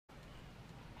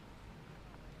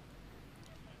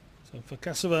So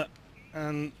Farkasova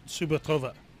and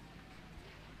Subrtova.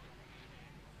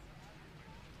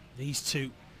 These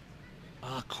two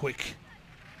are quick.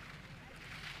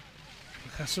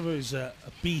 Farkasova is a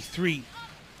B3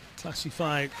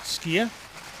 classified skier,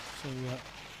 so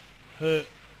her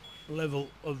level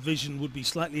of vision would be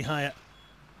slightly higher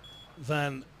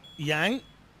than Yang.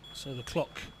 So the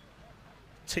clock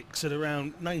ticks at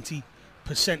around 90%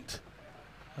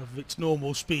 of its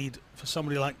normal speed for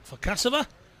somebody like Farkasova.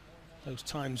 Those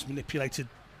times manipulated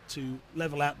to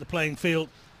level out the playing field.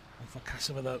 And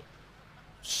Farkasova, though,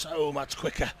 so much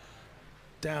quicker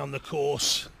down the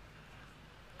course.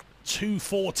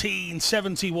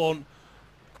 2:14.71.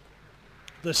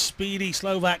 The speedy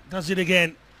Slovak does it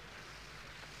again.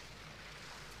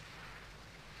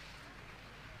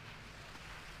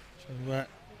 So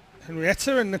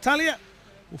Henrieta and Natalia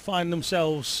will find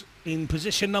themselves in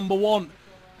position number 1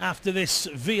 after this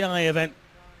VI event.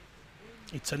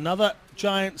 It's another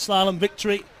giant slalom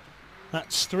victory.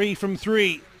 That's 3 from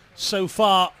 3 so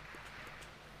far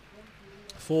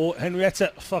for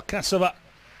Henrieta Farkasova.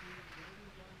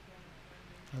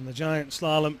 And the giant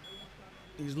slalom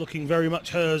is looking very much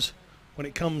hers when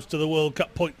it comes to the World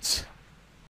Cup points.